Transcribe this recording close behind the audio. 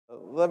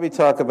Let me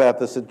talk about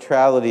the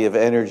centrality of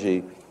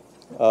energy.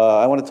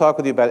 I want to talk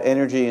with you about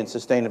energy and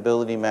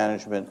sustainability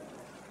management.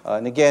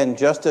 And again,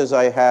 just as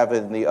I have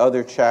in the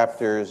other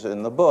chapters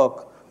in the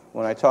book,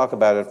 when I talk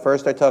about it,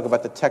 first I talk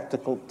about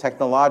the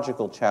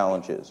technological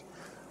challenges.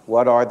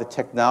 What are the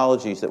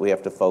technologies that we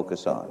have to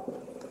focus on?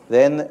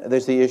 Then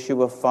there's the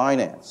issue of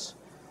finance.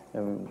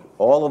 And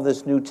all of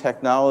this new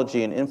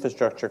technology and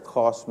infrastructure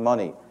costs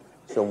money.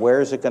 So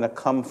where is it going to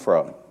come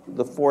from?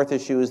 The fourth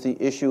issue is the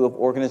issue of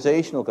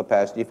organizational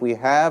capacity. If we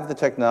have the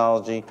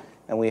technology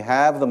and we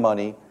have the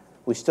money,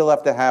 we still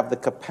have to have the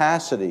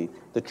capacity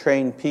to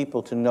train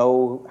people to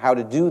know how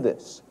to do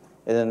this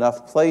in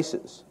enough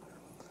places.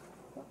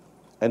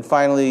 And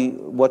finally,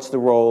 what's the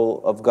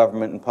role of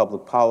government and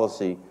public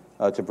policy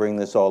to bring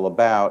this all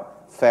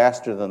about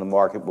faster than the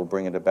market will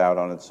bring it about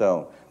on its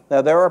own?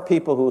 Now, there are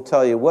people who will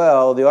tell you,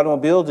 well, the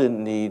automobile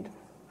didn't need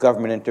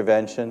government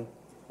intervention.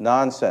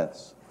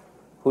 Nonsense.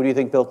 Who do you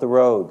think built the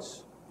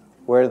roads?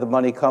 Where did the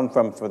money come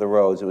from for the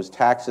roads? It was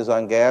taxes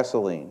on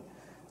gasoline.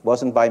 It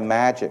wasn't by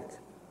magic.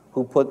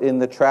 Who put in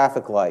the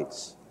traffic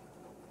lights?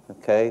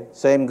 Okay,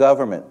 same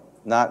government,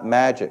 not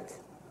magic.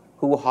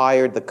 Who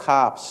hired the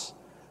cops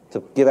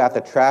to give out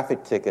the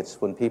traffic tickets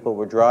when people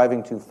were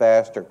driving too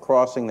fast or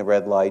crossing the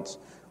red lights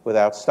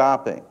without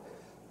stopping?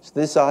 It's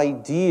this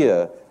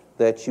idea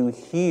that you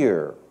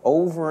hear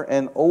over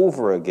and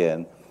over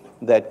again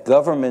that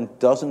government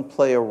doesn't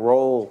play a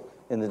role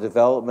in the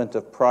development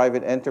of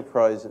private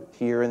enterprise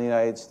here in the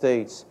United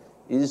States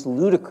is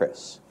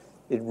ludicrous.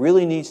 It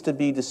really needs to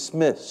be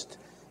dismissed.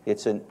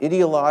 It's an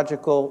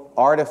ideological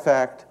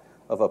artifact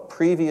of a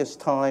previous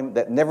time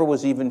that never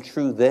was even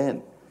true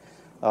then.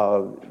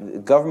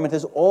 Government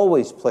has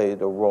always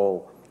played a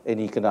role in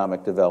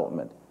economic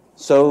development.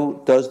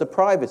 So does the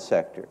private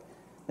sector.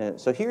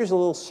 So here's a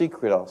little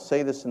secret. I'll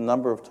say this a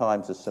number of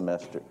times this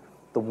semester.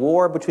 The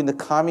war between the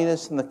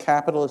communists and the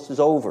capitalists is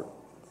over,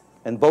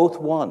 and both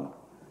won.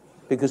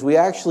 Because we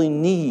actually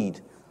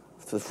need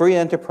the free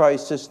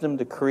enterprise system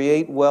to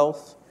create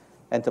wealth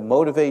and to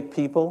motivate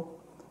people,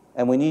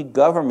 and we need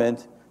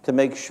government to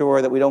make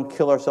sure that we don't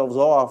kill ourselves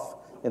off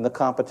in the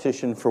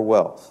competition for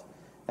wealth,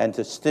 and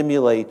to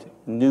stimulate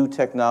new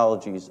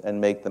technologies and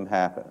make them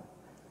happen.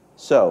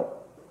 So,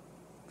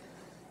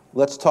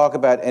 let's talk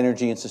about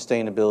energy and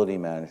sustainability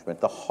management.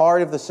 The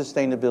heart of the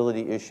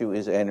sustainability issue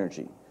is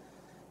energy.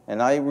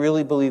 And I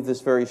really believe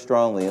this very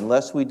strongly.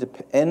 Unless we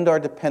end our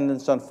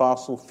dependence on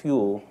fossil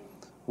fuel,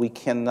 we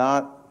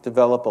cannot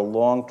develop a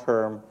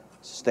long-term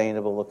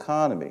sustainable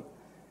economy.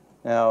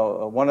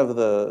 Now, one of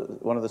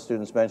the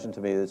students mentioned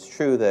to me that it's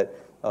true that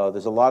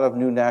there's a lot of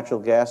new natural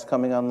gas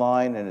coming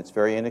online, and it's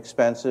very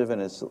inexpensive,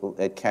 and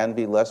it can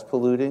be less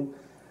polluting,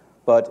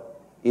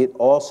 but it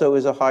also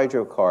is a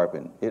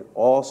hydrocarbon. It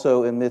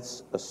also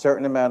emits a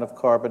certain amount of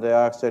carbon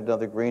dioxide and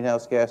other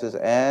greenhouse gases,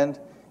 and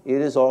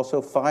it is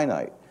also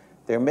finite.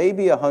 There may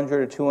be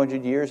 100 or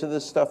 200 years of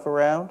this stuff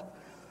around,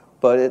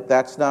 but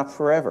that's not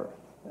forever.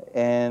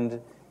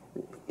 And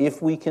if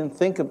we can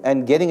think of,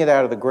 and getting it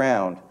out of the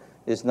ground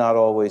is not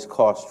always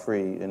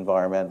cost-free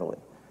environmentally.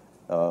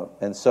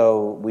 And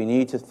so we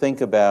need to think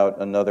about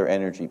another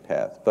energy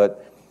path.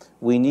 But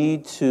we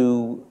need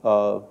to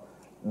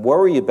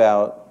worry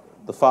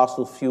about the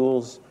fossil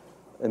fuels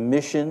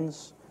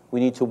emissions.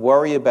 We need to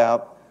worry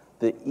about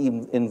the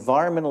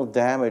environmental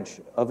damage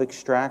of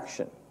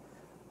extraction.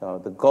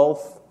 The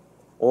Gulf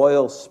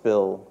oil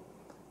spill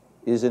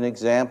is an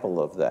example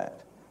of that.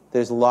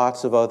 There's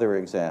lots of other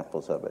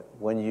examples of it.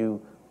 When you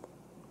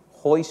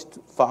hoist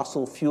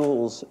fossil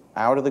fuels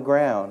out of the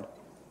ground,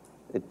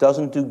 it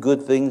doesn't do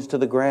good things to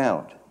the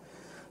ground.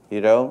 You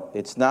know,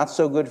 it's not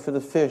so good for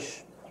the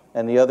fish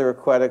and the other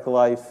aquatic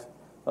life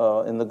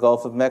in the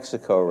Gulf of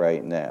Mexico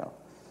right now,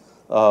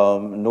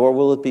 nor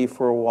will it be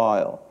for a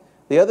while.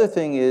 The other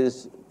thing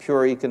is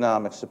pure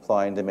economic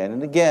supply and demand.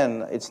 And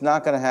again, it's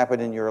not going to happen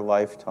in your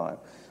lifetime,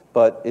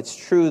 but it's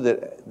true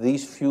that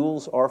these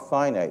fuels are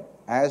finite.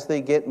 As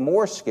they get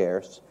more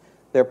scarce,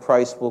 their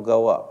price will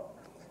go up.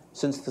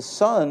 Since the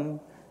sun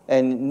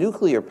and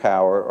nuclear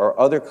power or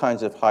other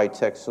kinds of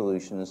high-tech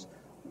solutions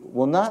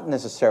will not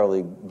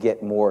necessarily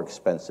get more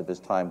expensive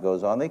as time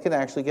goes on, they can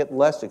actually get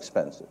less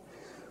expensive.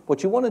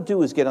 What you want to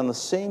do is get on the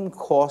same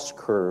cost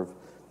curve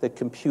that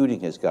computing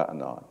has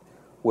gotten on,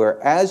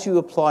 where as you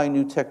apply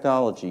new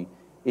technology,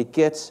 it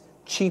gets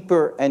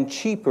cheaper and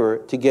cheaper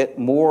to get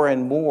more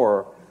and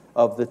more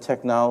of the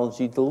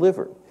technology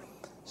delivered.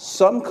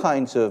 Some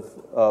kinds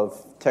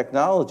of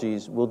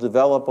technologies will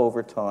develop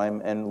over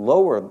time and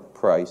lower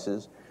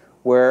prices,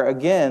 where,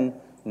 again,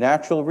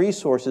 natural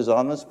resources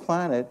on this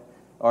planet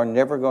are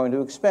never going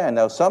to expand.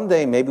 Now,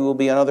 someday maybe we'll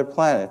be on other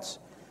planets,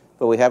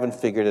 but we haven't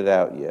figured it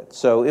out yet.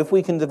 So if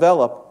we can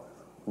develop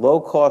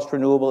low-cost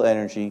renewable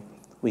energy,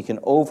 we can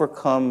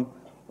overcome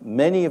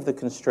many of the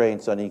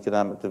constraints on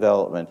economic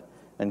development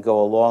and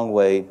go a long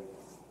way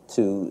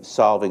to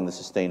solving the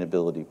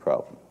sustainability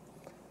problem.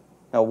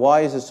 Now,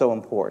 why is this so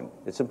important?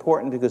 It's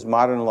important because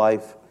modern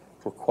life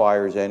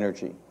requires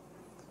energy.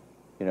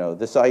 You know,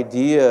 this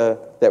idea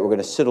that we're going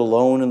to sit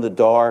alone in the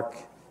dark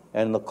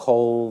and the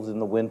cold in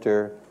the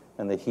winter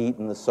and the heat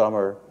in the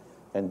summer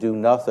and do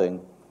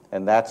nothing,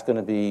 and that's going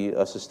to be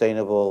a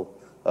sustainable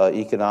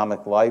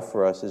economic life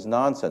for us is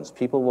nonsense.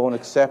 People won't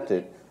accept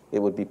it. It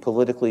would be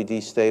politically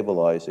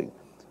destabilizing.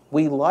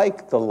 We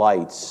like the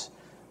lights,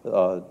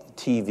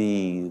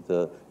 TV,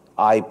 the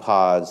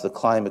iPods, the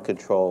climate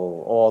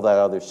control, all that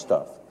other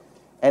stuff.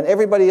 And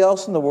everybody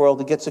else in the world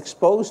that gets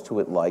exposed to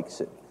it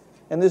likes it.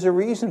 And there's a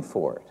reason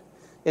for it.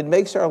 It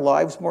makes our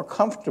lives more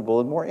comfortable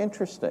and more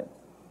interesting.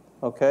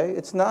 Okay?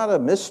 It's not a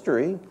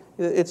mystery.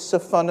 It's a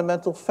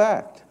fundamental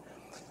fact.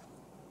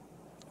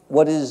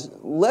 What is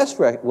less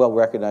well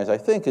recognized, I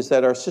think, is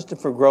that our system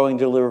for growing,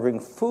 delivering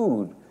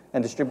food,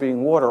 and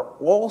distributing water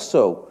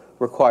also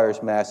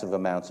requires massive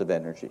amounts of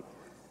energy.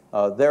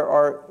 There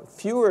are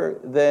fewer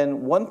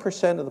than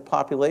 1% of the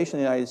population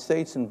in the United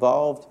States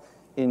involved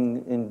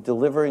in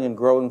delivering and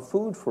growing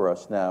food for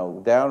us now,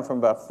 down from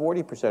about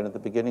 40% at the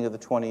beginning of the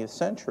 20th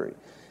century.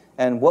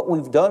 And what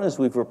we've done is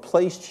we've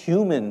replaced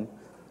human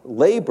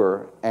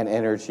labor and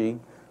energy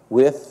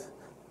with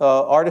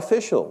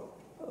artificial,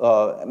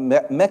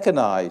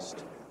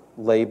 mechanized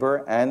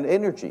labor and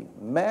energy,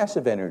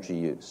 massive energy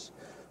use.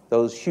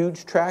 Those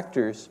huge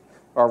tractors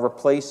are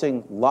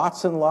replacing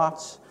lots and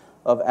lots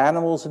of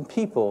animals and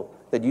people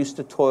that used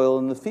to toil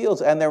in the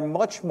fields, and they're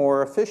much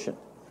more efficient,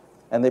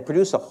 and they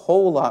produce a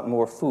whole lot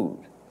more food.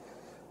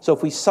 So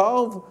if we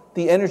solve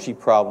the energy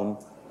problem,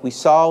 we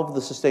solve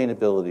the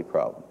sustainability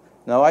problem.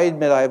 Now, I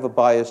admit I have a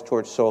bias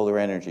towards solar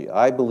energy.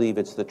 I believe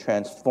it's the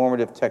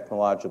transformative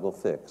technological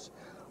fix.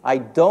 I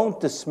don't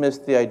dismiss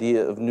the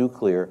idea of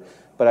nuclear,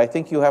 but I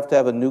think you have to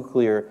have a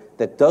nuclear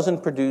that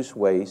doesn't produce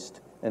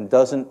waste and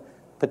doesn't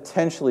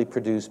potentially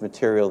produce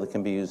material that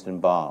can be used in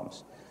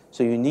bombs.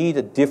 So you need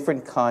a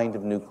different kind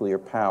of nuclear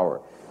power.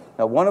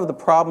 Now, one of the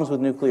problems with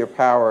nuclear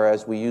power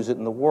as we use it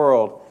in the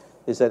world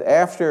is that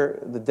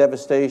after the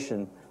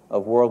devastation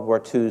of World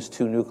War II's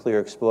 2 nuclear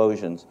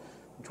explosions,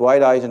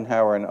 Dwight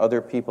Eisenhower and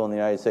other people in the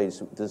United States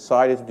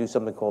decided to do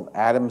something called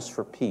atoms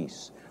for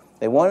peace.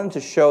 They wanted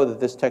to show that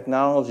this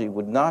technology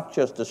would not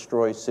just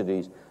destroy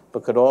cities,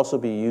 but could also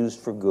be used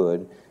for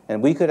good.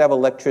 And we could have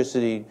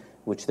electricity,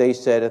 which they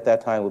said at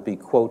that time would be,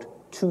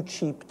 quote, too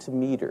cheap to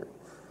meter.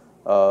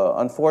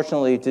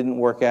 Unfortunately, it didn't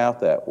work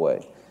out that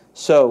way.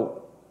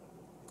 So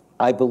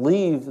I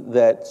believe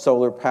that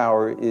solar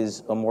power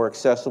is a more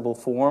accessible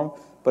form,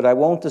 but I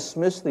won't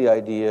dismiss the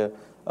idea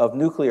of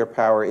nuclear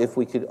power if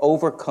we could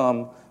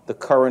overcome the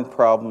current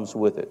problems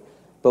with it.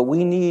 But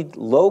we need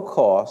low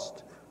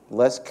cost,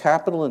 less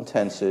capital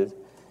intensive,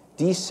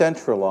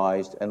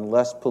 decentralized, and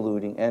less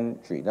polluting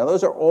energy. Now,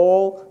 those are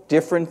all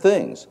different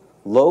things.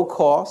 Low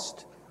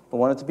cost, we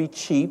want it to be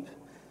cheap.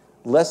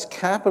 Less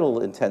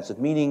capital intensive,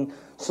 meaning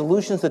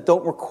solutions that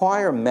don't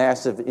require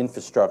massive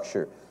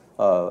infrastructure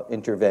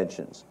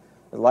interventions,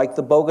 like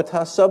the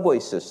Bogota subway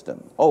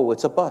system. Oh,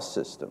 it's a bus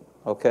system,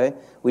 okay?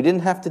 We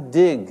didn't have to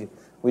dig.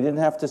 We didn't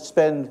have to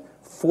spend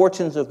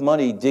fortunes of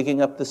money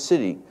digging up the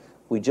city.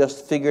 We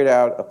just figured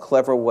out a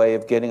clever way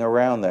of getting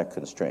around that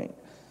constraint.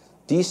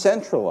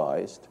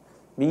 Decentralized,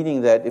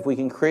 meaning that if we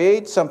can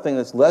create something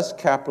that's less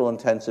capital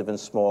intensive and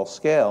small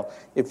scale,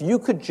 if you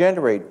could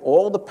generate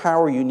all the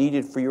power you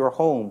needed for your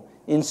home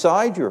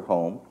inside your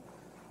home,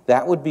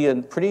 that would be a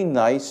pretty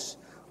nice,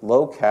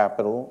 low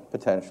capital,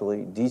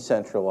 potentially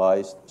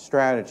decentralized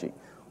strategy.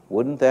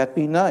 Wouldn't that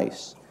be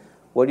nice?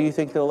 What do you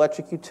think the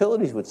electric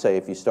utilities would say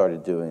if you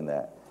started doing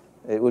that?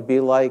 It would be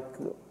like,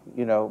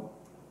 you know,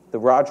 the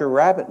Roger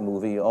Rabbit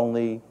movie,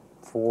 only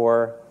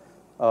for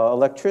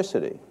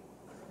electricity.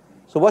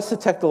 So what's the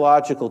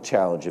technological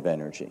challenge of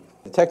energy?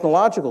 The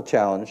technological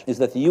challenge is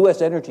that the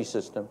U.S. energy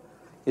system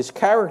is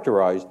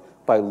characterized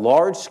by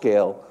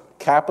large-scale,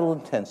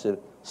 capital-intensive,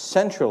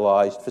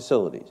 centralized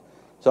facilities.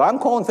 So I'm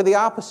calling for the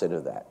opposite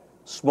of that.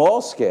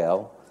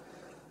 Small-scale,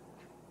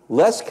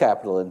 less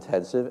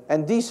capital-intensive,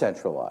 and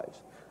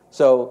decentralized.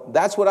 So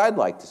that's what I'd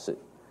like to see.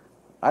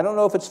 I don't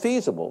know if it's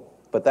feasible,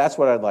 but that's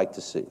what I'd like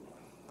to see.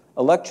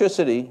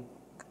 Electricity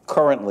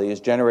currently is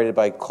generated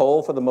by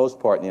coal for the most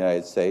part in the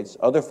United States,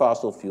 other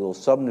fossil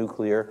fuels, some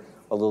nuclear,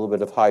 a little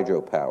bit of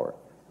hydropower,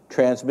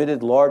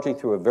 transmitted largely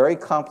through a very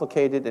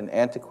complicated and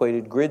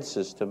antiquated grid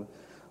system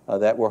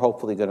that we're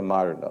hopefully going to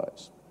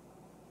modernize.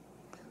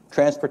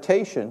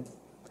 Transportation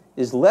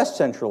is less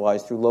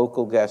centralized through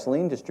local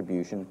gasoline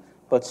distribution,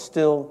 but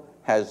still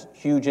has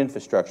huge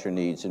infrastructure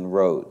needs in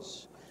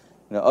roads.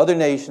 You know, other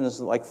nations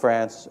like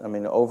France, I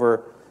mean,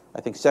 I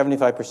think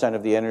 75%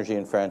 of the energy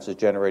in France is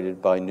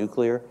generated by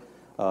nuclear,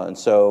 and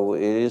so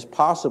it is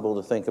possible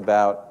to think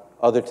about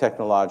other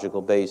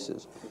technological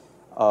bases.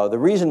 The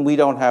reason we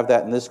don't have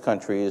that in this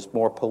country is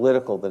more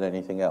political than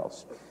anything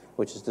else,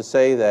 which is to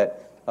say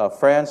that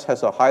France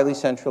has a highly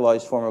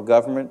centralized form of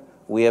government.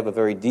 We have a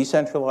very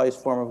decentralized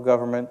form of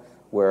government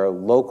where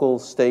local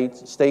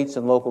states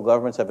and local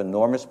governments have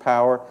enormous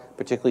power,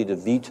 particularly to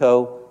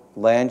veto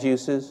land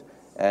uses,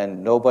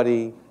 and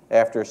nobody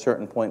after a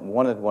certain point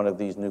wanted one of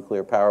these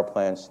nuclear power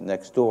plants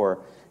next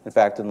door. In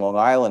fact, in Long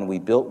Island, we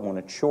built one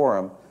at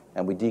Shoreham,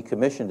 and we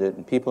decommissioned it,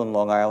 and people in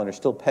Long Island are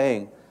still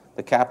paying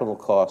the capital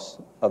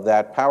costs of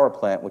that power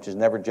plant, which has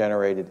never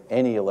generated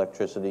any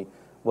electricity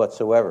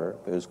whatsoever.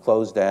 It was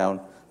closed down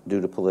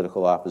due to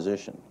political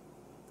opposition.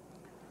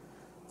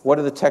 What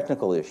are the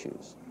technical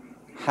issues?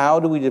 How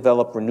do we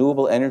develop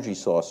renewable energy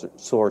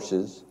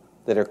sources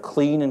that are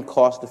clean and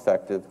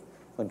cost-effective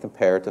when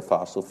compared to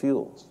fossil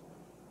fuels?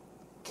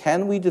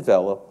 Can we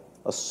develop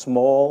a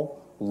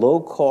small,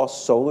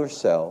 low-cost solar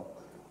cell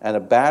and a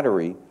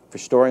battery for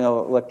storing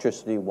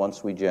electricity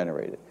once we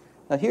generate it?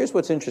 Now, here's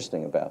what's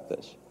interesting about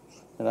this,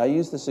 and I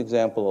use this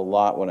example a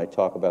lot when I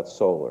talk about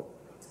solar.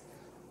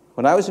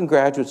 When I was in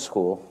graduate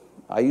school,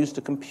 I used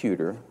a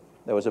computer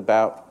that was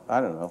about,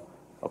 I don't know,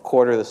 a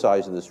quarter the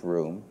size of this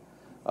room,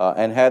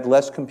 and had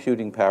less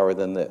computing power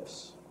than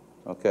this,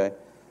 okay?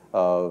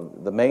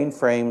 The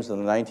mainframes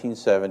in the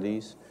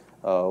 1970s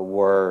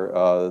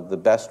were the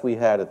best we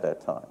had at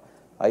that time.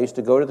 I used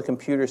to go to the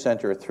computer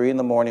center at 3 in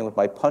the morning with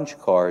my punch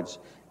cards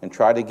and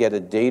try to get a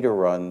data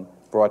run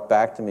brought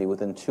back to me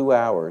within 2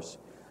 hours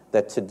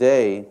that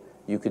today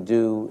you could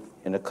do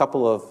in a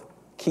couple of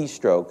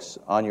keystrokes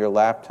on your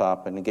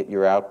laptop and get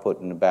your output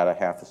in about a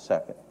half a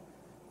second,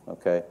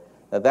 okay?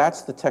 Now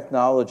that's the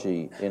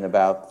technology in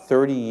about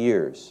 30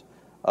 years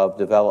of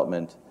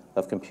development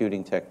of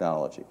computing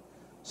technology.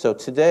 So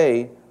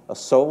today, a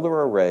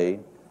solar array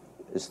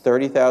is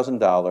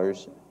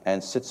 $30,000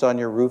 and sits on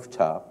your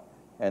rooftop,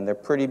 and they're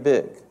pretty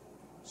big,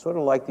 sort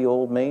of like the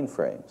old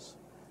mainframes,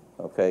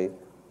 okay?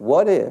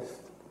 What if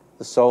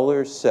the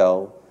solar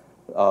cell,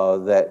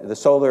 the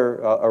solar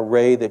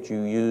array that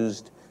you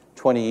used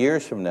 20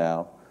 years from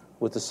now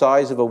was the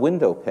size of a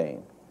window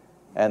pane,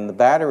 and the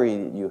battery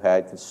that you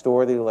had could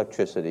store the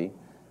electricity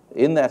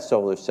in that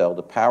solar cell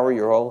to power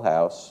your whole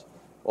house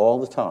all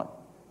the time,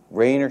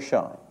 rain or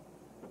shine,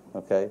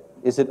 okay?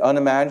 Is it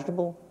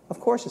unimaginable? Of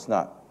course it's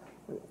not.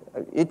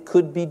 It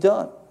could be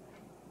done,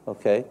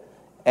 okay?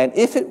 And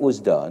if it was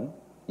done,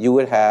 you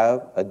would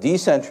have a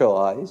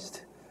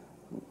decentralized,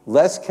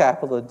 less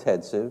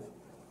capital-intensive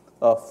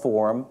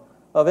form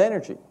of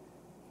energy.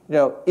 You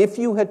know, if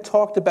you had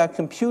talked about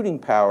computing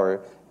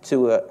power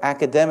to an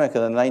academic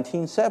in the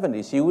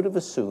 1970s, you would have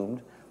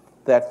assumed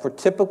that for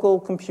typical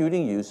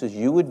computing uses,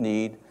 you would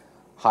need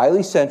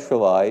highly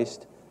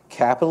centralized,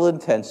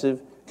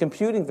 capital-intensive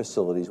computing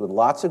facilities with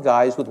lots of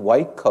guys with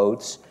white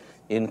coats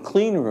in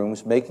clean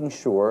rooms making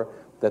sure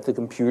that the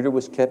computer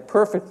was kept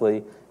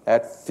perfectly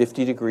at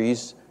 50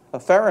 degrees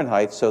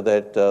Fahrenheit so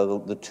that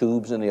the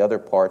tubes and the other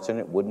parts in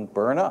it wouldn't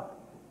burn up,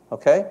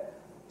 okay?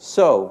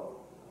 So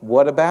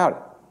what about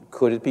it?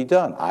 Could it be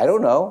done? I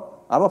don't know.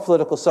 I'm a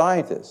political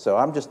scientist, so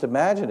I'm just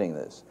imagining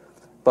this.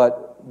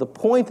 But the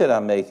point that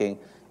I'm making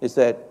is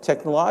that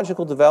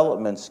technological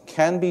developments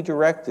can be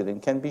directed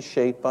and can be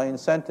shaped by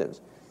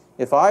incentives.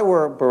 If I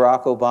were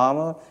Barack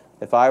Obama,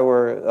 if I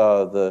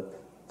were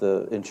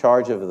in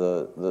charge of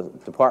the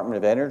Department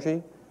of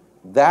Energy,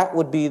 that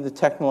would be the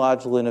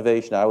technological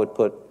innovation I would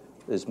put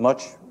as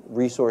much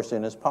resource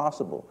in as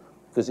possible,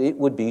 because it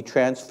would be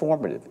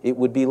transformative. It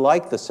would be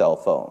like the cell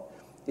phone.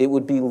 It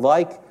would be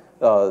like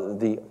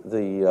the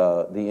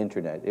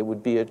internet. It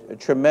would be a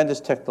tremendous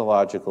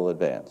technological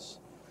advance.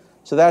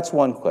 So that's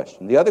one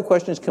question. The other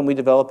question is, can we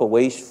develop a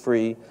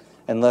waste-free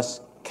and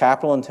less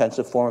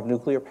capital-intensive form of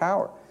nuclear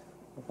power?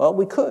 Well,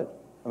 we could.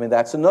 I mean,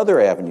 that's another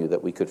avenue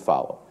that we could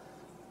follow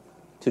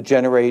to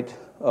generate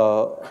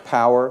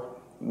power,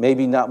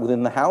 maybe not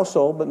within the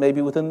household, but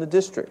maybe within the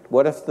district.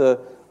 What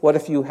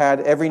if you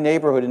had every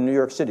neighborhood in New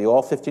York City,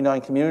 all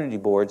 59 community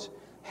boards,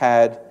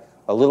 had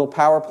a little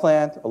power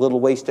plant, a little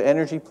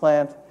waste-to-energy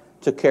plant,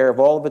 took care of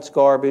all of its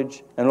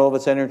garbage and all of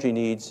its energy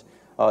needs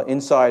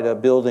inside a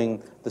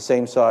building the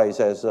same size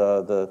as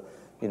a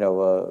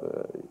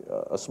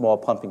small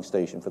pumping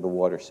station for the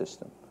water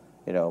system.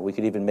 You know, we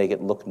could even make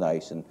it look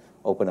nice and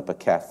open up a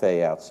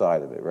cafe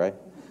outside of it, right?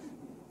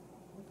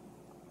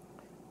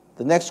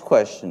 The next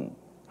question,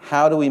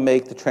 how do we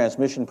make the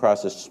transmission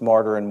process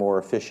smarter and more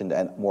efficient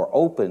and more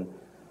open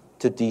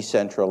to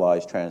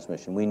decentralized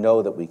transmission? We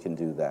know that we can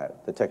do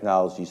that. The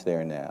technology's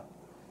there now.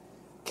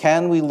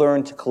 Can we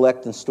learn to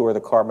collect and store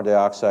the carbon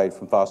dioxide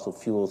from fossil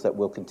fuels that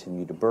will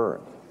continue to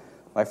burn?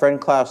 My friend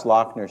Klaus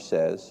Lochner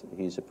says,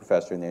 he's a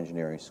professor in the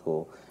engineering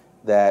school,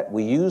 that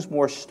we use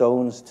more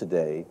stones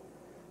today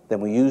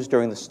than we used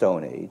during the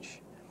Stone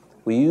Age.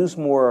 We use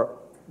more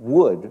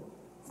wood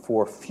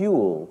for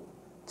fuel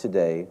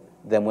today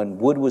than when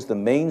wood was the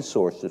main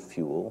source of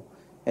fuel.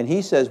 And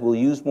he says we'll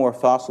use more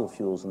fossil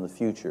fuels in the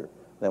future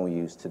than we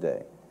use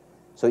today.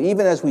 So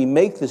even as we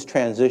make this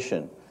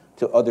transition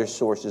to other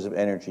sources of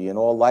energy, in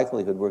all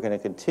likelihood, we're going to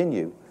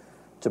continue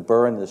to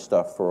burn this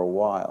stuff for a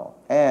while.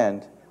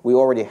 And we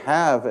already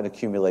have an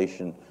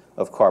accumulation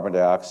of carbon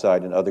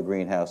dioxide and other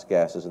greenhouse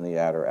gases in the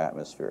outer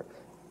atmosphere.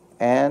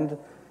 And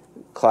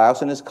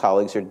Klaus and his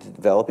colleagues are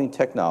developing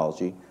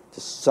technology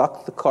to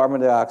suck the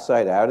carbon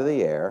dioxide out of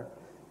the air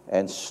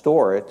and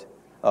store it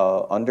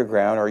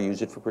underground or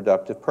use it for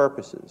productive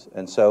purposes.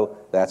 And so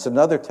that's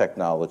another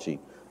technology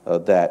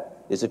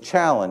that is a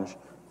challenge,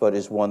 but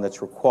is one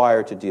that's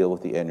required to deal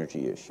with the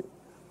energy issue.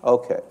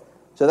 Okay,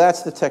 so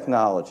that's the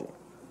technology.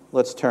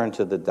 Let's turn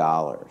to the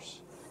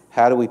dollars.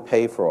 How do we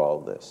pay for all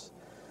of this?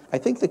 I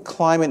think the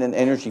climate and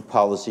energy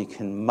policy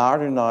can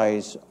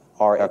modernize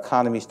our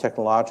economy's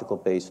technological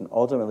base and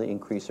ultimately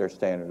increase our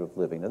standard of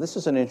living. Now, this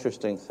is an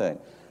interesting thing.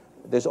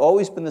 There's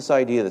always been this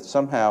idea that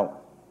somehow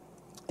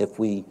if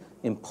we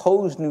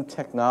impose new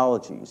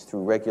technologies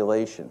through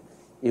regulation,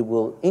 it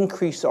will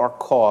increase our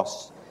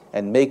costs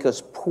and make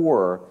us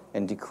poorer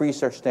and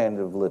decrease our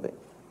standard of living.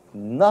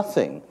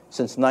 Nothing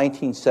since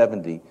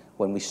 1970,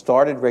 when we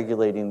started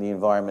regulating the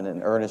environment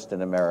in earnest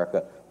in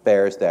America,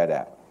 bears that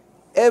out.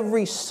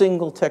 Every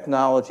single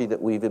technology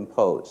that we've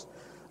imposed,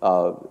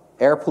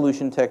 air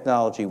pollution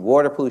technology,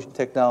 water pollution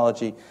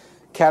technology,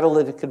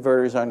 catalytic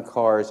converters on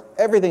cars,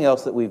 everything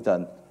else that we've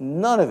done,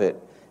 none of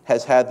it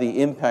has had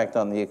the impact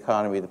on the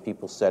economy that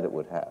people said it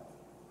would have.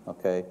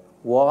 Okay?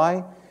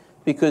 Why?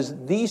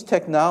 Because these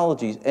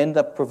technologies end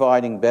up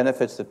providing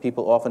benefits that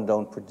people often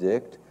don't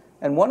predict,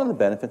 and one of the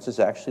benefits is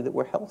actually that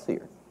we're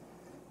healthier.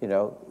 You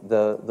know,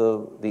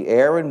 the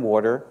air and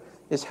water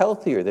is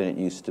healthier than it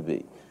used to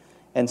be.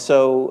 And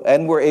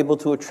we're able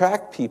to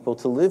attract people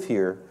to live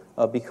here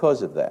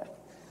because of that.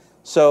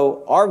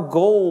 So our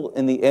goal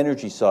in the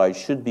energy side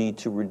should be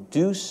to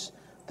reduce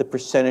the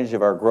percentage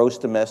of our gross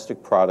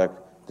domestic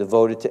product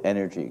devoted to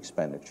energy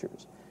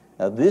expenditures.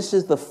 Now, this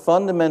is the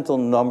fundamental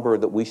number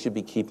that we should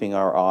be keeping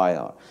our eye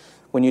on.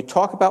 When you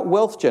talk about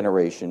wealth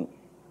generation,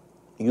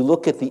 you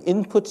look at the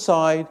input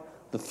side,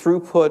 the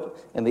throughput,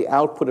 and the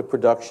output of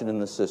production in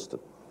the system.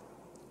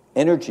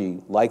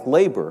 Energy, like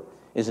labor,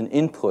 is an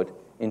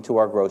input into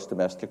our gross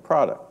domestic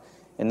product.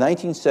 In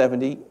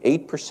 1970,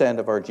 8%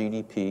 of our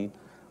GDP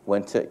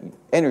went to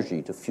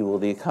energy to fuel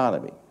the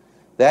economy.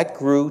 That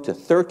grew to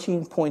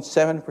 13.7%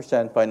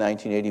 by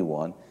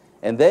 1981,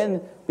 and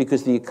then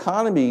because the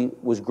economy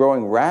was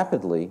growing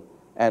rapidly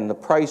and the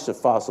price of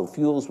fossil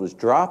fuels was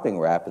dropping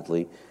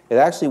rapidly, it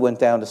actually went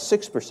down to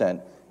 6%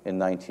 in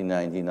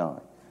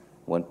 1999.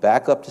 Went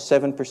back up to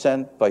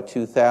 7% by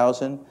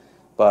 2000.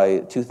 By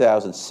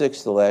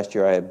 2006, the last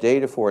year I have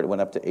data for it, it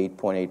went up to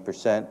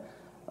 8.8%.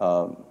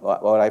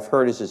 What I've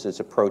heard is it's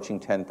approaching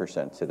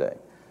 10% today,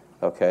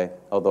 okay?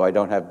 Although I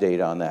don't have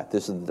data on that.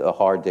 This is the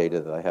hard data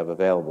that I have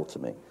available to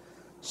me.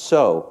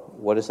 So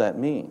what does that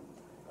mean?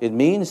 It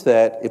means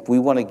that if we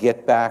want to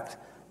get back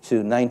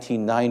to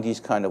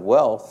 1990s kind of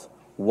wealth,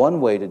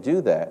 one way to do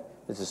that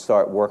is to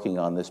start working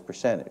on this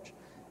percentage.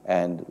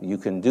 And you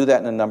can do that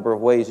in a number of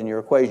ways in your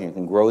equation. You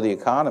can grow the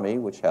economy,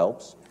 which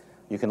helps.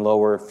 You can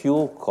lower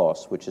fuel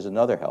costs, which is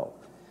another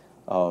help.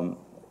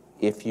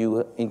 If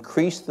you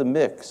increase the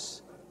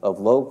mix of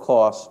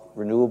low-cost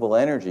renewable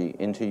energy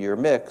into your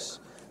mix,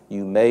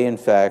 you may, in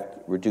fact,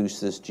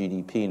 reduce this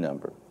GDP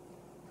number.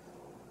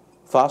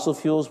 Fossil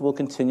fuels will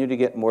continue to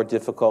get more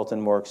difficult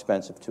and more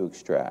expensive to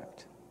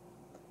extract.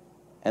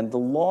 And the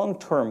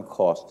long-term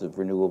cost of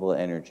renewable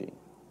energy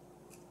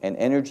and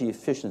energy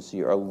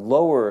efficiency are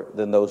lower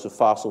than those of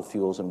fossil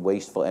fuels and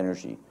wasteful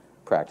energy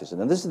practices.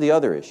 And this is the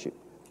other issue,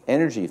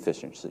 energy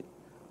efficiency.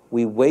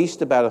 We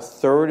waste about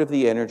 1/3 of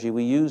the energy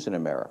we use in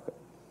America.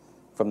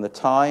 From the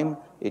time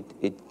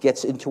it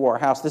gets into our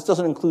house, this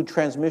doesn't include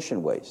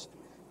transmission waste.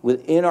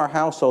 Within our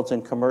households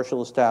and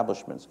commercial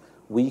establishments,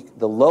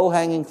 the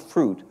low-hanging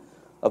fruit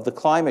of the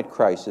climate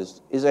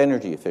crisis is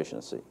energy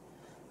efficiency.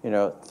 You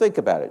know, think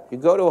about it. You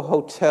go to a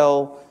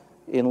hotel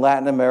in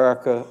Latin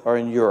America or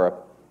in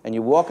Europe, and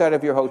you walk out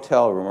of your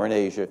hotel room, or in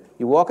Asia,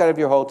 you walk out of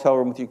your hotel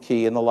room with your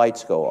key and the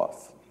lights go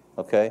off,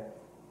 okay?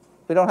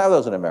 We don't have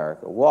those in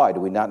America. Why? Do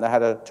we not know how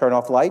to turn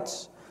off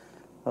lights?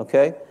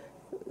 Okay?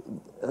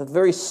 A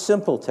very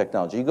simple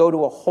technology. You go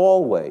to a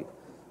hallway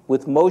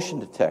with motion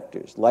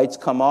detectors. Lights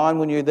come on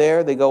when you're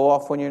there, they go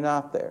off when you're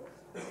not there.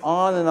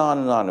 On and on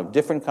and on of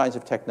different kinds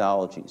of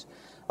technologies.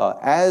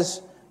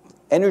 As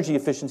energy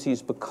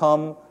efficiencies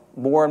become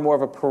more and more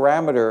of a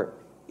parameter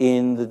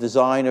in the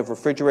design of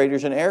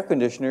refrigerators and air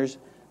conditioners,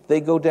 they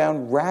go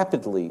down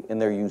rapidly in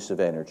their use of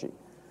energy.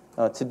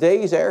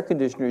 Today's air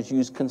conditioners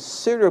use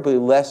considerably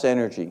less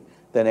energy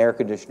than air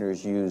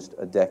conditioners used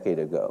a decade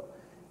ago.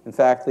 In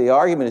fact, the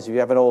argument is if you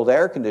have an old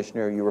air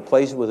conditioner, you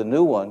replace it with a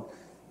new one,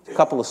 a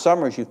couple of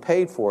summers you've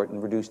paid for it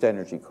and reduced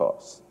energy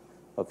costs.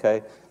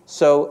 Okay?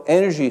 So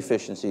energy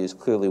efficiency is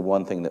clearly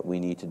one thing that we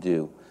need to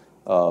do.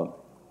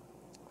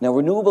 Now,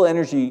 renewable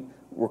energy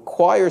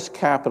requires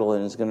capital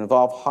and is going to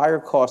involve higher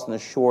costs in the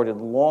short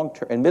and long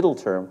term and middle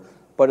term,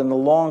 but in the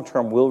long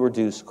term will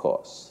reduce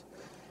costs.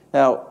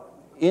 Now,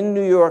 in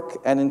New York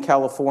and in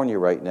California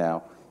right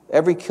now,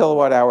 every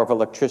kilowatt hour of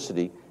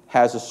electricity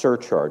has a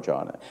surcharge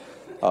on it.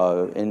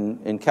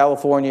 In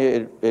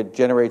California, it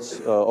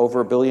generates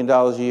over $1 billion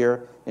a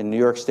year. In New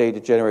York State,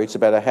 it generates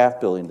about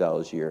 $500 million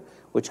a year,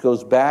 which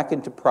goes back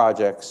into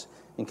projects.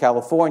 In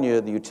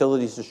California, the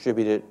utilities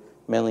distribute it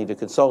mainly to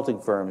consulting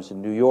firms.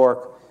 In New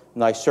York,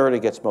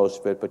 NYSERDA gets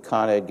most of it, but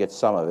Con Ed gets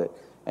some of it.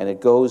 And it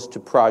goes to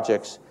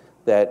projects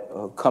that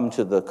come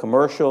to the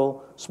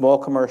commercial, small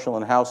commercial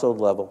and household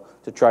level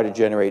to try to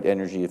generate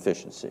energy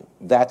efficiency.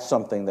 That's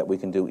something that we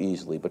can do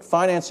easily. But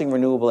financing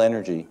renewable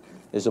energy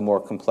is a more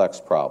complex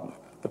problem.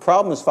 The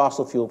problem is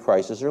fossil fuel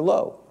prices are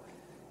low.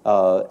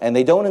 And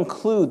they don't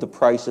include the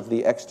price of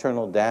the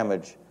external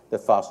damage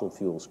that fossil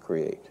fuels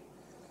create.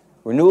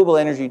 Renewable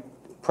energy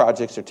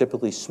projects are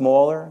typically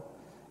smaller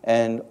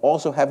and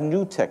also have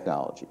new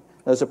technology.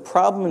 Now, there's a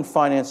problem in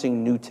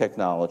financing new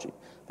technology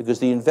because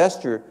the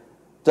investor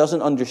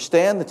doesn't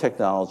understand the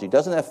technology,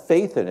 doesn't have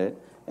faith in it,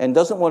 and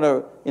doesn't want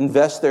to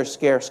invest their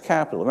scarce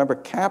capital. Remember,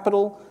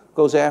 capital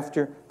goes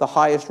after the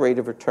highest rate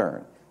of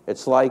return.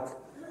 It's like,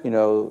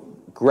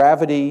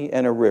 gravity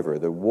and a river.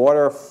 The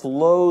water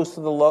flows to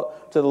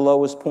the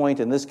lowest point.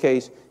 In this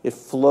case, it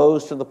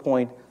flows to the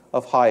point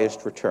of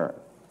highest return.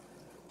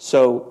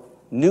 So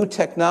new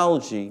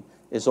technology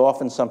is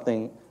often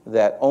something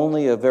that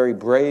only a very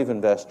brave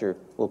investor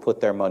will put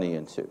their money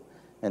into.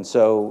 And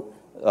so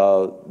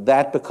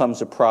that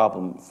becomes a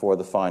problem for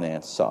the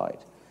finance side.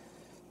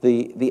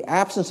 The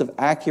absence of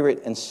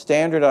accurate and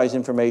standardized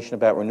information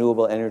about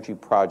renewable energy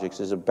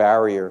projects is a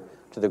barrier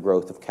to the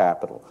growth of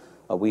capital.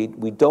 We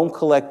don't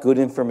collect good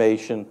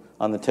information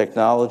on the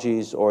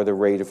technologies or the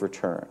rate of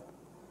return.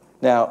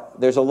 Now,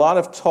 there's a lot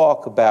of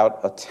talk about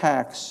a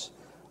tax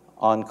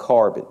on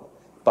carbon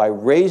by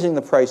raising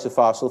the price of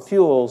fossil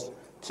fuels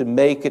to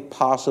make it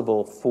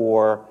possible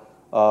for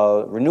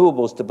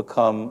renewables to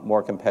become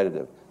more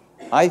competitive.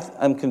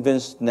 I'm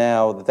convinced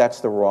now that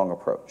that's the wrong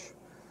approach.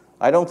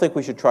 I don't think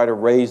we should try to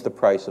raise the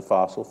price of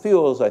fossil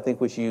fuels. I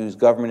think we should use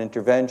government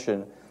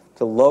intervention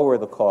to lower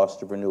the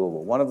cost of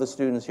renewable. One of the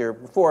students here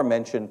before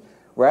mentioned,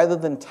 rather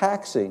than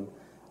taxing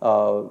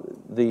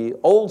the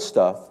old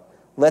stuff,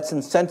 let's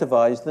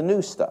incentivize the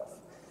new stuff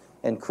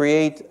and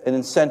create an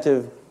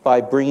incentive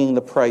by bringing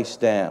the price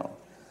down.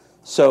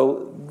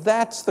 So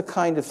that's the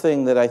kind of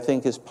thing that I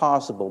think is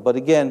possible. But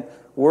again,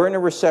 we're in a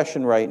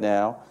recession right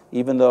now,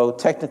 even though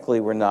technically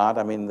we're not.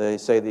 I mean, they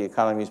say the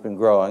economy's been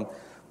growing,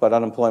 but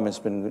unemployment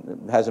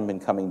hasn't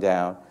been coming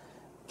down.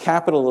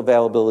 Capital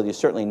availability is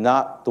certainly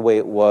not the way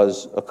it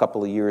was a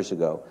couple of years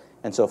ago.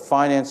 And so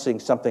financing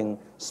something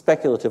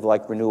speculative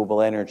like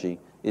renewable energy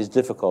is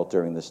difficult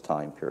during this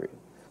time period.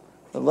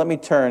 But let me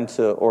turn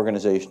to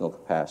organizational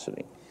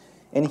capacity.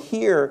 And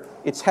here,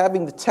 it's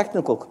having the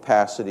technical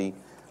capacity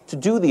to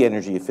do the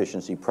energy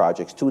efficiency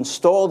projects, to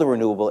install the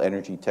renewable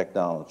energy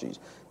technologies,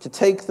 to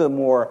take the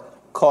more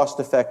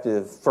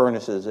cost-effective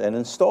furnaces and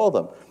install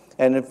them.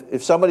 And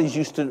if somebody's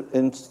used to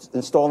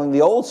installing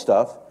the old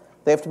stuff,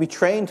 they have to be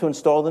trained to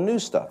install the new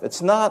stuff.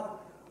 It's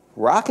not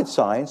rocket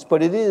science,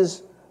 but it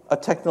is a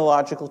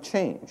technological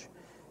change.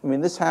 I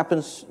mean, this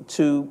happens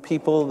to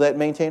people that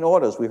maintain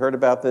autos. We heard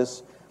about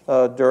this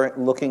during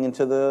looking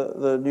into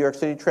the New York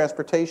City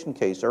transportation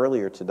case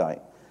earlier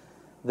tonight,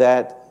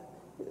 that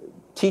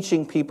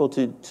teaching people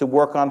to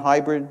work on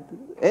hybrid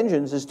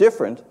engines is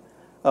different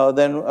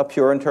than a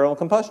pure internal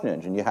combustion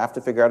engine. You have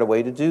to figure out a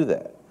way to do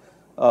that.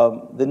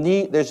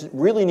 There's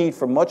really need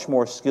for much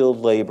more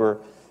skilled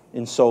labor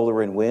in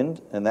solar and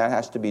wind, and that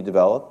has to be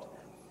developed.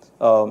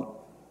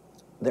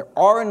 There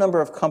are a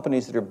number of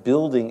companies that are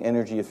building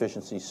energy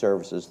efficiency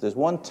services. There's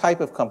one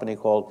type of company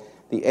called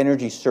the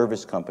Energy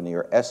Service Company,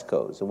 or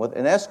ESCOs. And what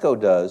an ESCO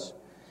does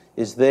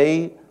is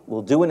they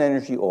will do an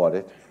energy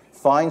audit,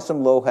 find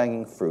some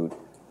low-hanging fruit,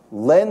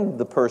 lend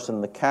the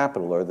person the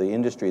capital, or the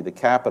industry the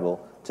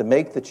capital, to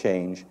make the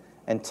change,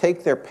 and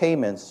take their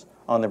payments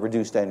on the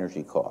reduced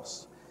energy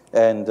costs.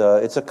 And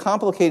it's a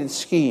complicated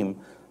scheme,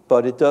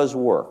 but it does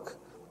work.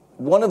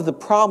 One of the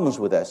problems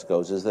with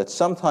ESCOs is that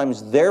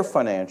sometimes their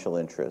financial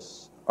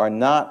interests are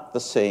not the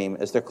same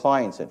as their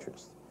clients'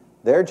 interests.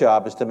 Their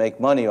job is to make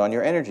money on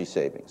your energy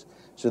savings.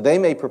 So they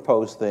may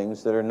propose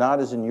things that are not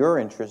as in your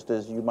interest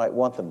as you might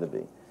want them to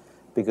be,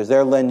 because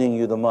they're lending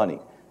you the money.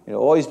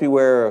 Always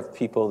beware of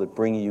people that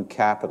bring you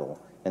capital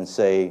and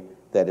say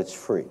that it's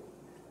free.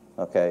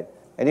 Okay?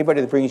 Anybody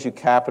that brings you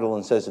capital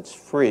and says it's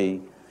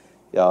free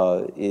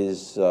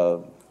is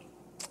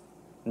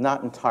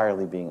not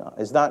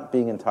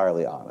being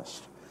entirely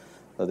honest.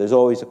 There's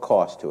always a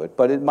cost to it,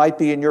 but it might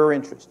be in your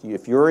interest.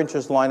 If your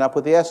interests line up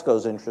with the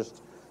ESCO's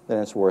interests, then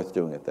it's worth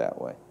doing it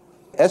that way.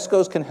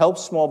 ESCOs can help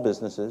small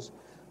businesses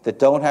that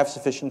don't have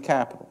sufficient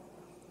capital,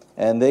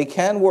 and they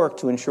can work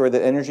to ensure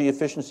that energy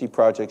efficiency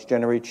projects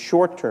generate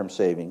short-term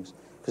savings,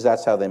 because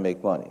that's how they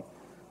make money.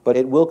 But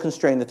it will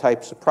constrain the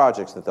types of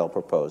projects that they'll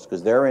propose,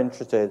 because they're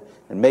interested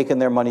in making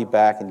their money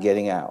back and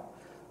getting out.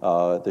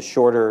 The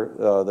shorter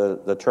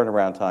the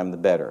turnaround time, the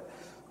better.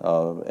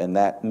 And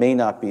that may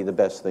not be the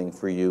best thing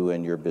for you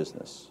and your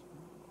business.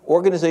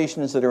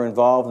 Organizations that are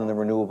involved in the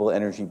renewable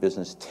energy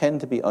business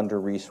tend to be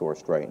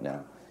under-resourced right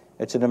now.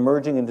 It's an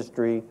emerging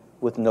industry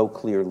with no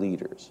clear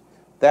leaders.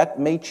 That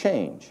may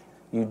change.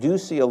 You do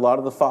see a lot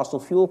of the fossil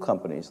fuel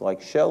companies like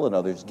Shell and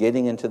others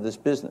getting into this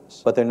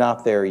business, but they're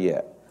not there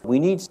yet. We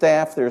need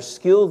staff that are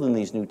skilled in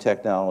these new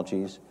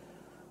technologies,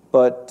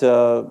 but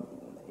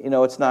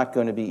it's not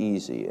going to be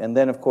easy. And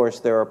then, of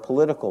course, there are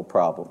political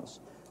problems.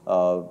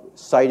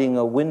 Siting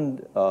a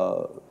wind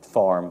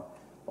farm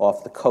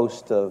off the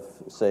coast of,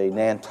 say,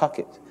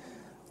 Nantucket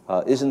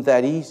isn't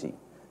that easy,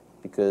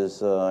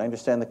 because I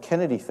understand the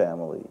Kennedy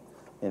family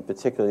in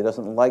particular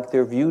doesn't like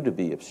their view to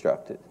be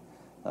obstructed.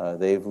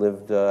 They've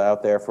lived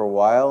out there for a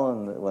while,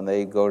 and when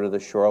they go to the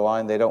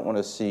shoreline, they don't want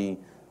to see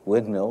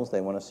windmills,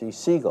 they want to see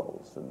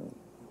seagulls and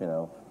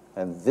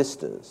and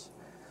vistas.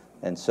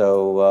 And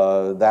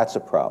so that's a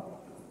problem.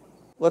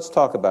 Let's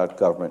talk about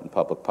government and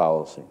public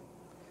policy.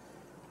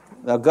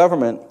 Now,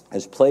 government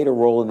has played a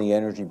role in the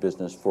energy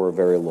business for a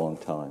very long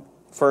time.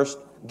 First,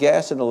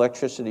 gas and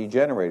electricity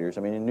generators.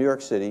 I mean, in New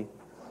York City,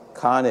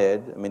 Con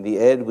Ed, I mean, the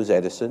Ed was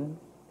Edison,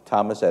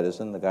 Thomas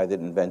Edison, the guy that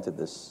invented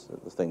this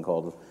thing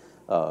called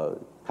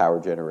power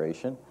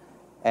generation.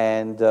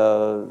 And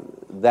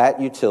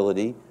that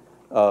utility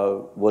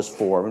was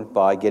formed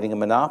by getting a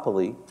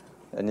monopoly,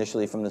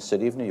 initially from the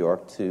city of New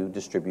York, to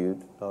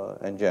distribute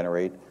and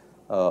generate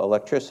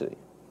electricity.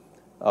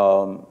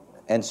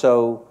 And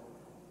so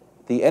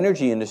the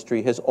energy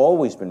industry has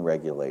always been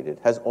regulated,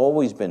 has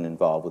always been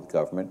involved with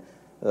government.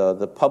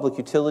 The public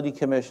utility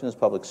commissions,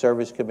 public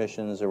service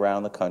commissions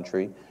around the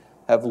country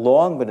have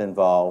long been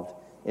involved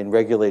in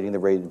regulating the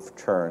rate of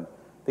return,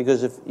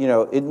 because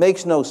it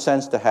makes no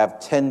sense to have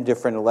 10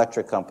 different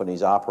electric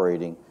companies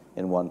operating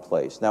in one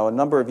place. Now, a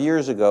number of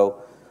years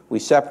ago, we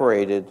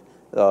separated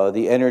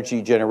the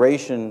energy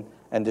generation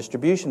and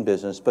distribution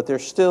business, but they're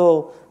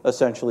still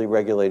essentially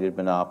regulated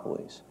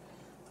monopolies.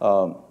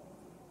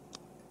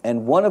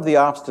 And one of the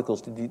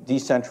obstacles to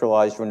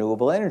decentralized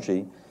renewable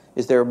energy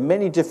is there are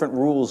many different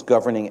rules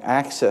governing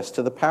access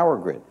to the power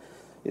grid.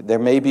 There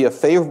may be a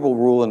favorable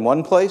rule in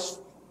one place,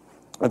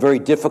 a very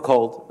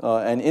difficult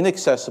and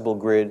inaccessible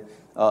grid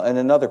in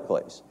another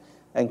place.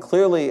 And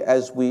clearly,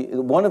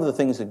 one of the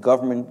things that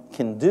government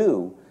can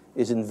do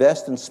is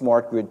invest in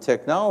smart grid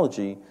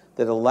technology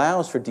that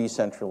allows for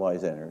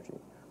decentralized energy.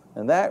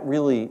 And that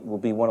really will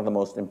be one of the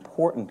most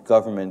important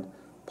government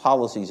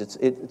policies.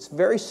 It's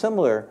very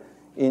similar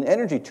in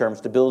energy terms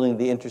to building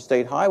the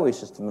interstate highway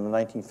system in the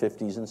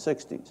 1950s and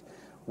 60s.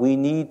 We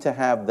need to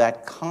have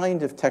that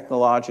kind of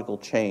technological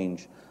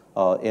change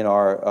in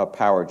our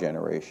power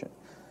generation.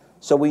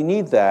 So we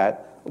need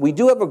that. We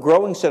do have a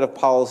growing set of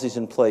policies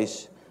in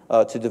place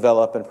to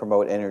develop and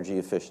promote energy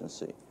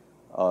efficiency.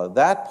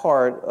 That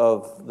part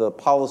of the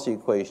policy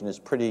equation is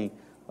pretty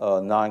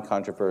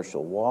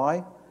non-controversial.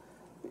 Why?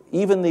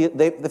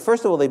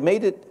 First of all, they've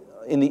made it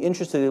in the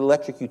interest of the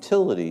electric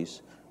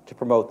utilities to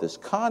promote this.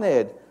 Con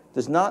Ed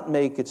does not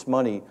make its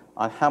money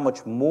on how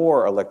much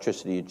more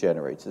electricity it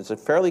generates. It's a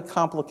fairly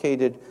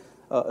complicated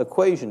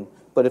equation,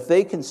 but if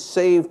they can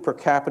save per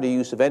capita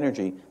use of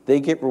energy, they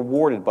get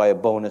rewarded by a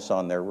bonus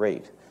on their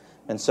rate.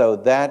 And so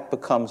that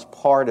becomes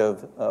part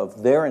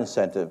of their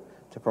incentive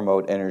to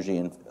promote energy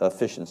and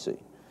efficiency.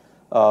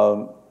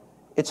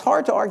 It's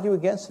hard to argue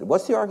against it.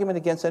 What's the argument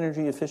against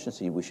energy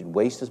efficiency? We should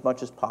waste as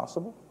much as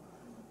possible.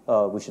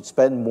 We should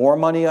spend more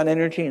money on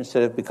energy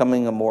instead of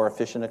becoming a more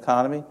efficient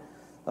economy.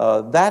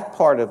 That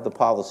part of the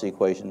policy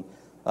equation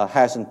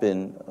hasn't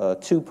been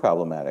too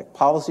problematic.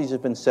 Policies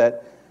have been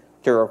set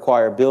to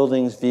require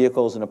buildings,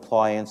 vehicles, and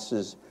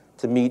appliances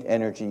to meet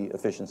energy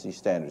efficiency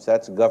standards.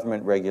 That's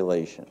government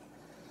regulation.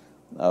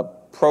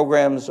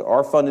 Programs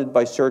are funded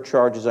by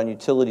surcharges on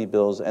utility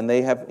bills, and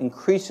they have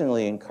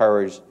increasingly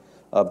encouraged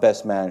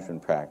best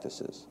management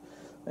practices.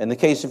 In the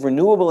case of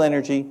renewable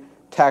energy,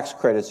 tax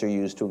credits are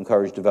used to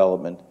encourage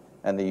development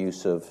and the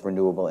use of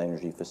renewable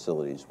energy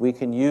facilities. We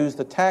can use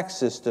the tax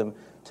system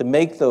to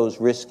make those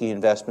risky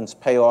investments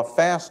pay off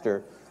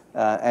faster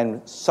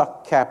and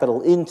suck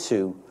capital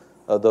into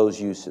those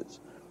uses.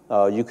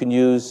 You can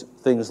use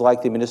things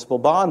like the municipal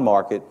bond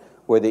market,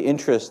 where the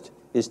interest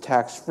is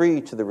tax-free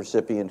to the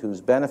recipient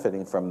who's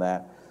benefiting from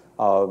that,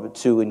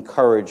 to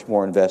encourage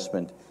more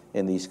investment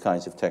in these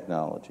kinds of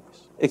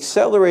technologies.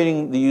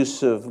 Accelerating the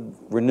use of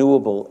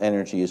renewable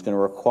energy is going to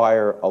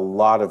require a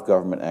lot of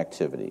government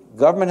activity.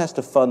 Government has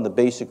to fund the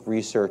basic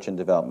research and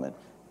development.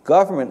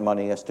 Government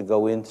money has to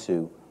go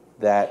into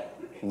that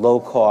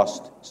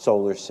low-cost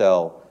solar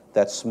cell,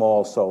 that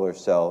small solar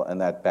cell, and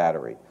that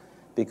battery,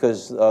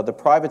 because the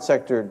private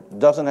sector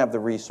doesn't have the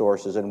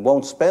resources and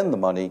won't spend the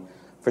money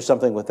for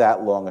something with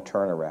that long a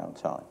turnaround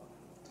time.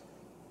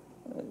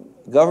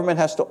 Government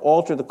has to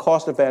alter the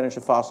cost advantage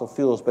of fossil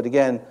fuels, but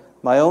again,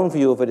 my own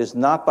view of it is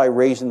not by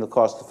raising the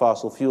cost of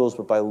fossil fuels,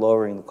 but by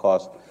lowering the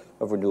cost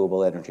of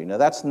renewable energy. Now,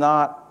 that's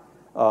not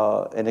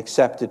an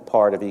accepted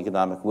part of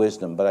economic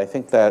wisdom, but I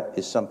think that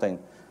is something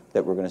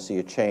that we're going to see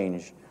a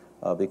change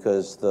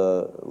because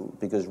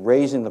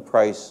raising the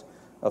price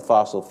of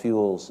fossil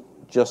fuels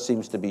just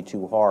seems to be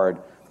too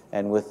hard,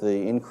 and with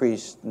the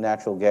increased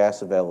natural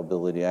gas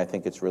availability, I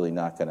think it's really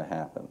not going to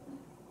happen.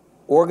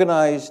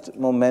 Organized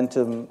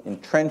momentum,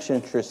 entrenched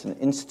interest, and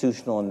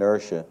institutional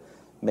inertia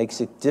makes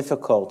it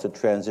difficult to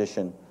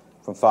transition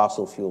from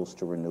fossil fuels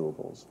to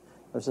renewables.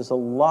 There's just a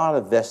lot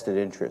of vested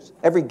interest.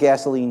 Every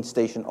gasoline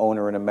station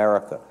owner in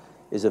America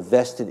is a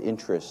vested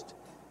interest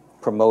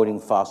promoting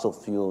fossil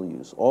fuel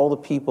use. All the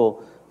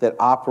people that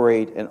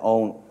operate and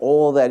own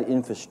all that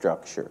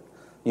infrastructure,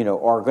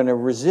 are going to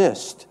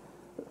resist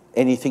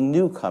anything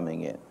new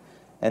coming in.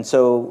 And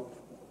so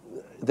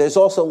there's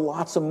also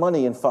lots of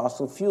money in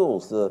fossil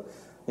fuels.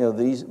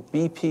 These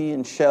BP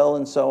and Shell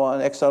and so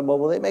on,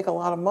 ExxonMobil, they make a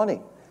lot of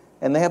money,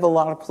 and they have a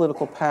lot of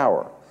political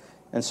power.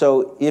 And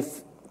so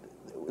if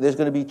there's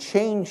going to be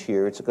change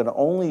here, it's going to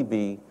only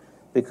be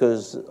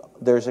because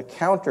there's a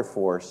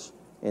counterforce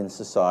in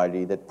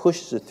society that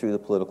pushes it through the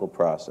political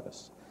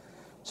process.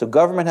 So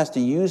government has to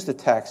use the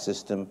tax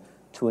system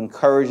to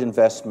encourage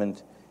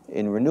investment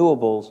in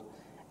renewables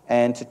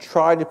and to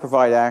try to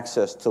provide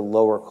access to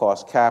lower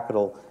cost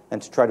capital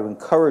and to try to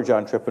encourage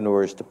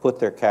entrepreneurs to put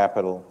their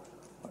capital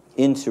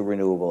into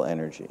renewable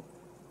energy.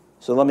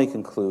 So let me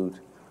conclude.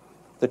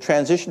 The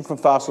transition from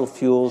fossil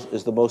fuels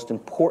is the most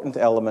important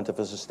element of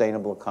a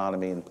sustainable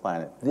economy and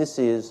planet. This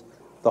is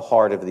the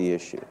heart of the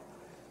issue.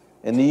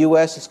 In the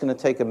US, it's going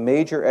to take a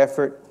major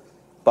effort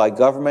by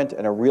government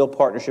and a real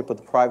partnership with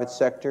the private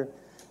sector.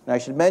 And I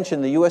should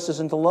mention the US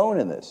isn't alone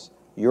in this.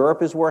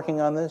 Europe is working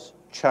on this.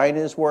 China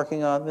is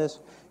working on this.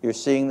 You're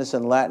seeing this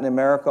in Latin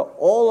America.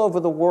 All over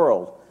the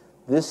world,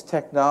 this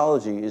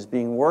technology is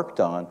being worked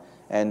on,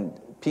 and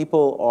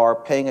people are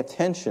paying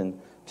attention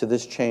to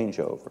this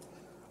changeover.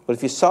 But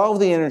if you solve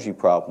the energy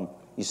problem,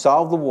 you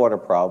solve the water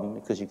problem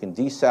because you can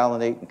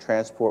desalinate and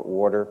transport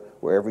water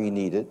wherever you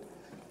need it.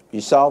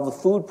 You solve the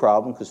food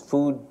problem because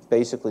food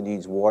basically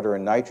needs water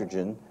and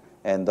nitrogen,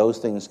 and those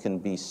things can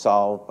be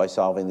solved by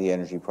solving the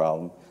energy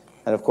problem.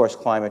 And of course,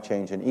 climate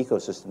change and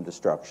ecosystem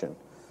destruction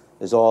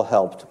is all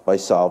helped by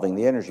solving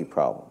the energy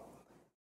problem.